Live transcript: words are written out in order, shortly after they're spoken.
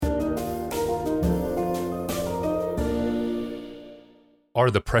Are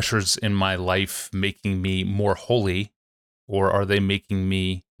the pressures in my life making me more holy, or are they making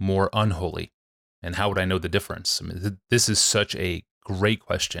me more unholy? And how would I know the difference? I mean, this is such a great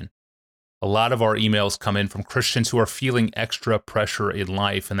question. A lot of our emails come in from Christians who are feeling extra pressure in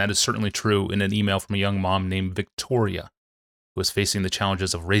life, and that is certainly true in an email from a young mom named Victoria, who is facing the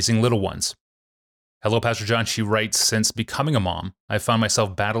challenges of raising little ones. Hello, Pastor John. She writes, since becoming a mom, I found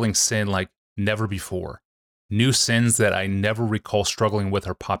myself battling sin like never before. New sins that I never recall struggling with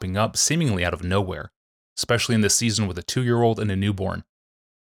are popping up seemingly out of nowhere, especially in this season with a 2-year-old and a newborn.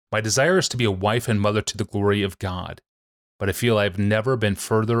 My desire is to be a wife and mother to the glory of God, but I feel I've never been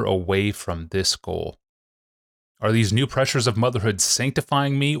further away from this goal. Are these new pressures of motherhood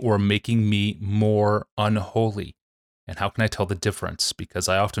sanctifying me or making me more unholy? And how can I tell the difference? Because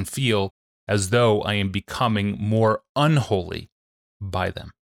I often feel as though I am becoming more unholy by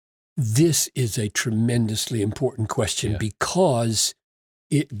them. This is a tremendously important question because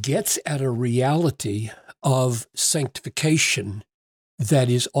it gets at a reality of sanctification that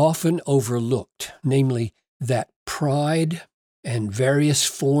is often overlooked, namely that pride and various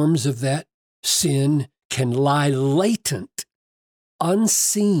forms of that sin can lie latent,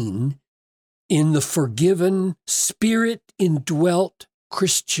 unseen in the forgiven, Spirit-indwelt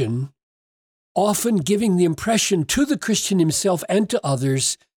Christian, often giving the impression to the Christian himself and to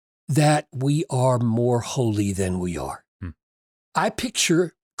others that we are more holy than we are. I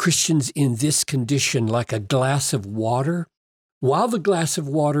picture Christians in this condition like a glass of water. While the glass of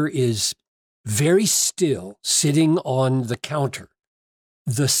water is very still, sitting on the counter,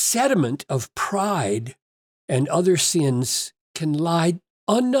 the sediment of pride and other sins can lie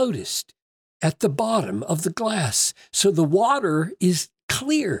unnoticed at the bottom of the glass. So the water is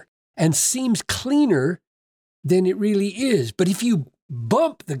clear and seems cleaner than it really is. But if you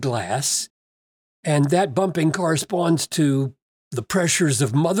bump the glass, and that bumping corresponds to the pressures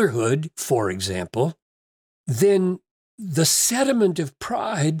of motherhood, for example, then the sediment of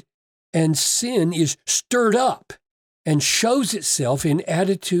pride and sin is stirred up and shows itself in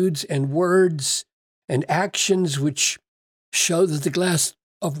attitudes and words and actions which show that the glass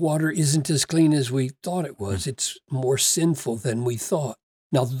of water isn't as clean as we thought it was. It's more sinful than we thought.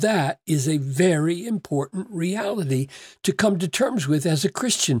 Now, that is a very important reality to come to terms with as a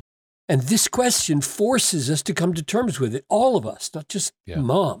Christian. And this question forces us to come to terms with it, all of us, not just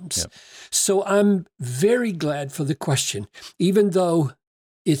moms. So I'm very glad for the question, even though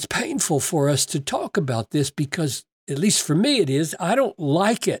it's painful for us to talk about this because, at least for me it is, I don't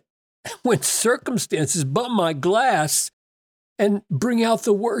like it when circumstances bump my glass and bring out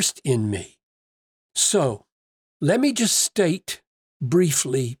the worst in me. So let me just state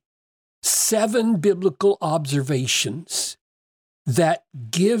briefly 7 biblical observations that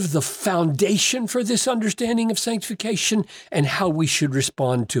give the foundation for this understanding of sanctification and how we should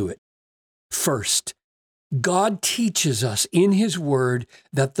respond to it. First, God teaches us in His Word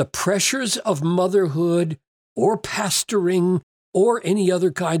that the pressures of motherhood or pastoring or any other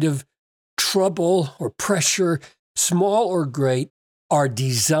kind of trouble or pressure, small or great, are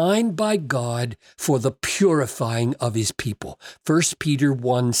designed by God for the purifying of His people. 1 Peter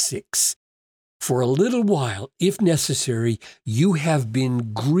 1:6. For a little while, if necessary, you have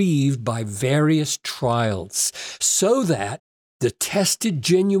been grieved by various trials, so that the tested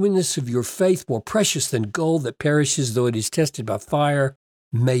genuineness of your faith, more precious than gold that perishes though it is tested by fire,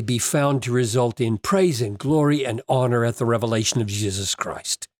 may be found to result in praise and glory and honor at the revelation of Jesus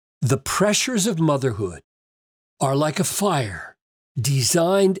Christ. The pressures of motherhood are like a fire,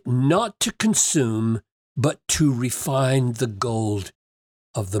 designed not to consume, but to refine the gold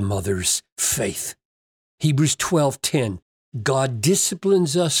of the mother's faith. Hebrews 12:10, God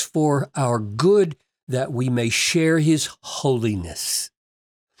disciplines us for our good, that we may share His holiness.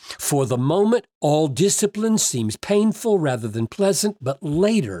 For the moment, all discipline seems painful rather than pleasant, but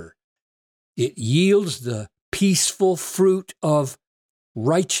later it yields the peaceful fruit of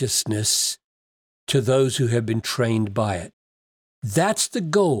righteousness to those who have been trained by it. That's the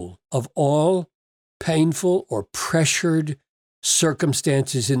goal of all painful or pressured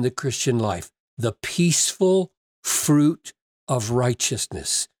circumstances in the Christian life, the peaceful fruit of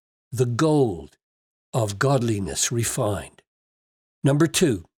righteousness, the gold of godliness refined. Number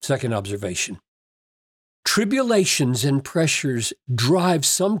 2, second observation. Tribulations and pressures drive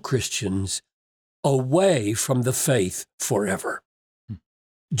some Christians away from the faith forever.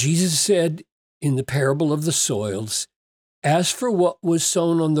 Jesus said in the parable of the soils, as for what was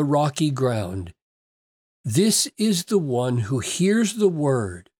sown on the rocky ground, this is the one who hears the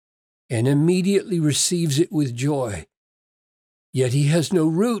word and immediately receives it with joy. Yet he has no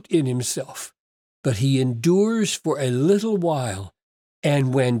root in himself, but he endures for a little while.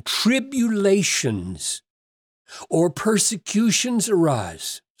 And when tribulations or persecutions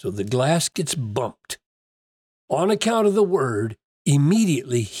arise, so the glass gets bumped on account of the word,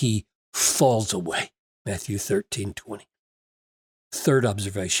 immediately he falls away. Matthew 13:20. Third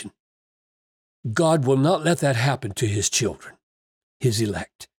observation. God will not let that happen to his children, his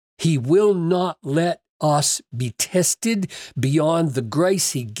elect. He will not let us be tested beyond the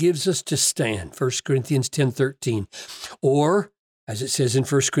grace he gives us to stand. 1 Corinthians 10:13. Or, as it says in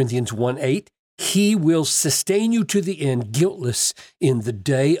 1 Corinthians 1:8, he will sustain you to the end, guiltless in the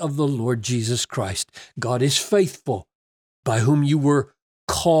day of the Lord Jesus Christ. God is faithful, by whom you were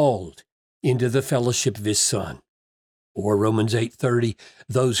called into the fellowship of his Son. Or Romans 8:30,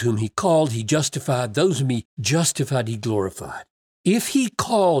 those whom he called, he justified. Those whom he justified, he glorified. If he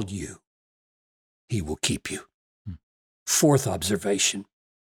called you, he will keep you. Fourth observation.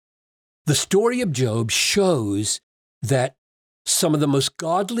 The story of Job shows that some of the most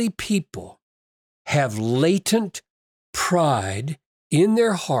godly people have latent pride in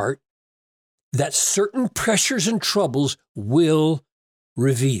their heart that certain pressures and troubles will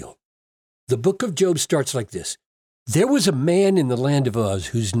reveal. The book of Job starts like this. There was a man in the land of Uz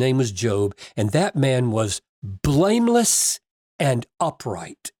whose name was Job, and that man was blameless and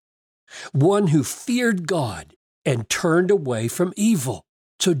upright, one who feared God and turned away from evil.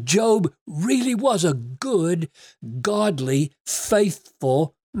 So Job really was a good, godly,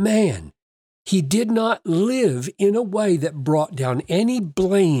 faithful man. He did not live in a way that brought down any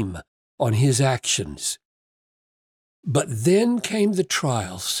blame on his actions. But then came the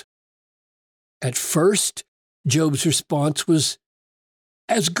trials. At first, Job's response was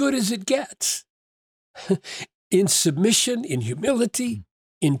as good as it gets. In submission, in humility,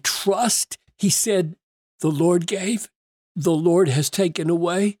 in trust, he said, the Lord gave, the Lord has taken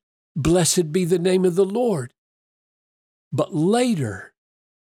away. Blessed be the name of the Lord. But later,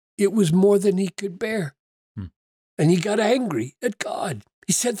 it was more than he could bear. And he got angry at God.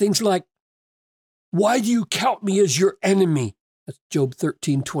 He said things like, why do you count me as your enemy? That's Job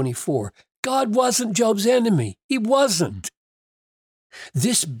 13:24. God wasn't Job's enemy. He wasn't.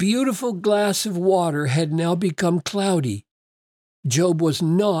 This beautiful glass of water had now become cloudy. Job was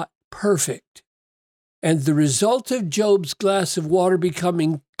not perfect. And the result of Job's glass of water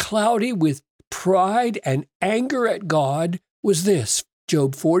becoming cloudy with pride and anger at God was this,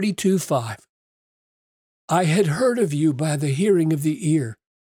 Job 42:5. I had heard of you by the hearing of the ear,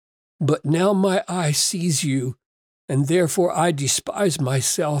 but now my eye sees you, and therefore I despise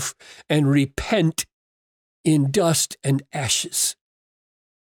myself and repent in dust and ashes.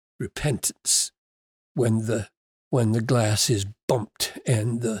 Repentance, when the glass is bumped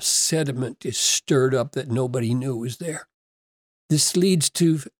and the sediment is stirred up that nobody knew was there. This leads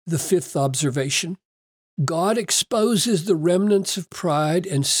to the fifth observation. God exposes the remnants of pride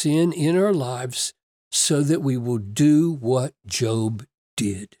and sin in our lives so that we will do what Job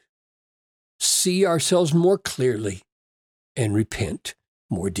did. See ourselves more clearly and repent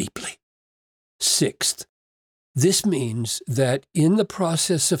more deeply. Sixth, this means that in the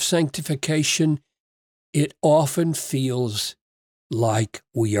process of sanctification, it often feels like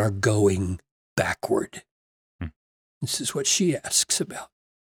we are going backward. This is what she asks about.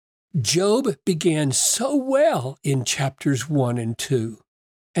 Job began so well in chapters 1 and 2,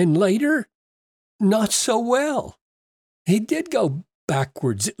 and later, not so well. He did go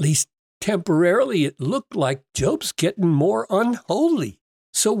backwards, at least temporarily. It looked like Job's getting more unholy.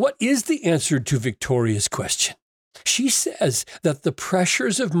 So what is the answer to Victoria's question? She says that the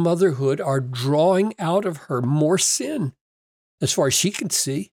pressures of motherhood are drawing out of her more sin, as far as she can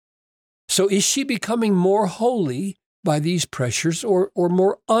see. So is she becoming more holy by these pressures or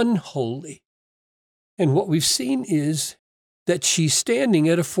more unholy? And what we've seen is that she's standing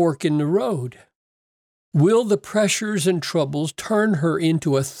at a fork in the road. Will the pressures and troubles turn her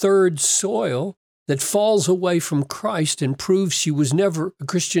into a third soil that falls away from Christ and proves she was never a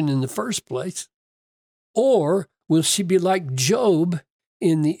Christian in the first place? Or will she be like Job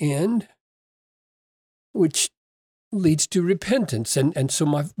in the end, which leads to repentance? And so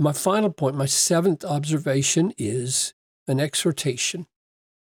my final point, my seventh observation, is an exhortation.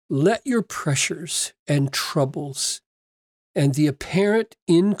 Let your pressures and troubles and the apparent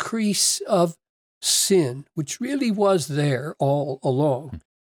increase of sin, which really was there all along,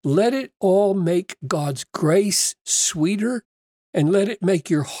 let it all make God's grace sweeter, and let it make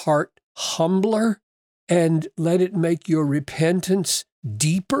your heart humbler, and let it make your repentance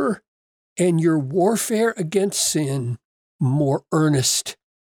deeper, and your warfare against sin more earnest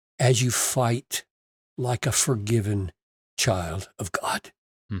as you fight like a forgiven child of God.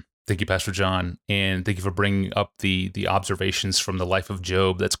 Thank you, Pastor John, and thank you for bringing up the observations from the life of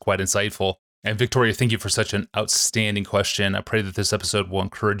Job. That's quite insightful. And Victoria, thank you for such an outstanding question. I pray that this episode will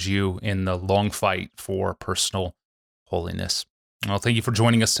encourage you in the long fight for personal holiness. Well, thank you for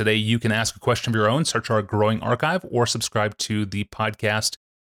joining us today. You can ask a question of your own, search our growing archive, or subscribe to the podcast.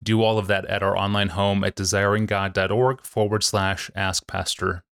 Do all of that at our online home at desiringgod.org/Ask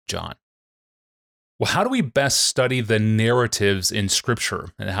Pastor John. Well, how do we best study the narratives in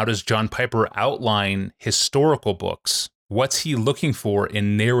Scripture? And how does John Piper outline historical books? What's he looking for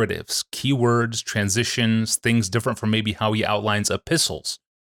in narratives, keywords, transitions, things different from maybe how he outlines epistles,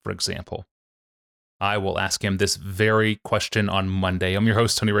 for example? I will ask him this very question on Monday. I'm your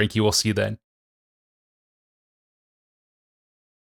host, Tony Reinke. We'll see you then.